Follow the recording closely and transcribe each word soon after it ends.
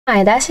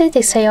Hi, this is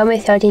the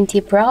Xiaomi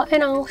 13T Pro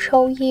and I'll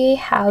show you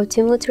how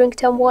to mute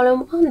ringtone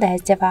volume on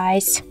this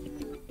device.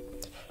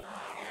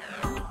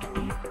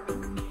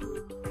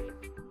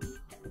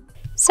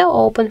 So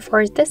open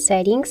first the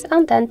settings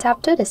and then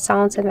tap to the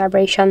sounds and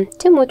vibration.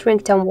 To mute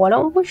ringtone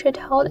volume, we should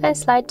hold and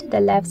slide to the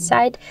left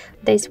side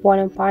this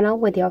volume panel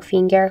with your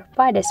finger.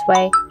 By this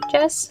way,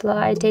 just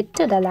slide it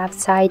to the left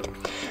side.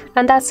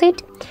 And that's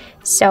it.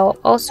 So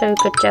also you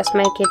could just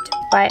make it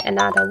by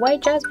another way,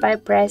 just by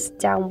press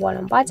down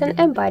volume button,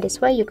 and by this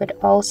way you could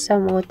also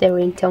mute the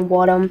ringtone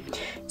volume.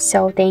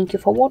 So thank you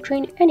for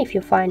watching, and if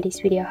you find this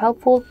video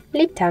helpful,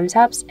 leave thumbs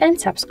ups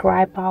and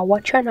subscribe our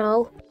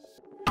channel.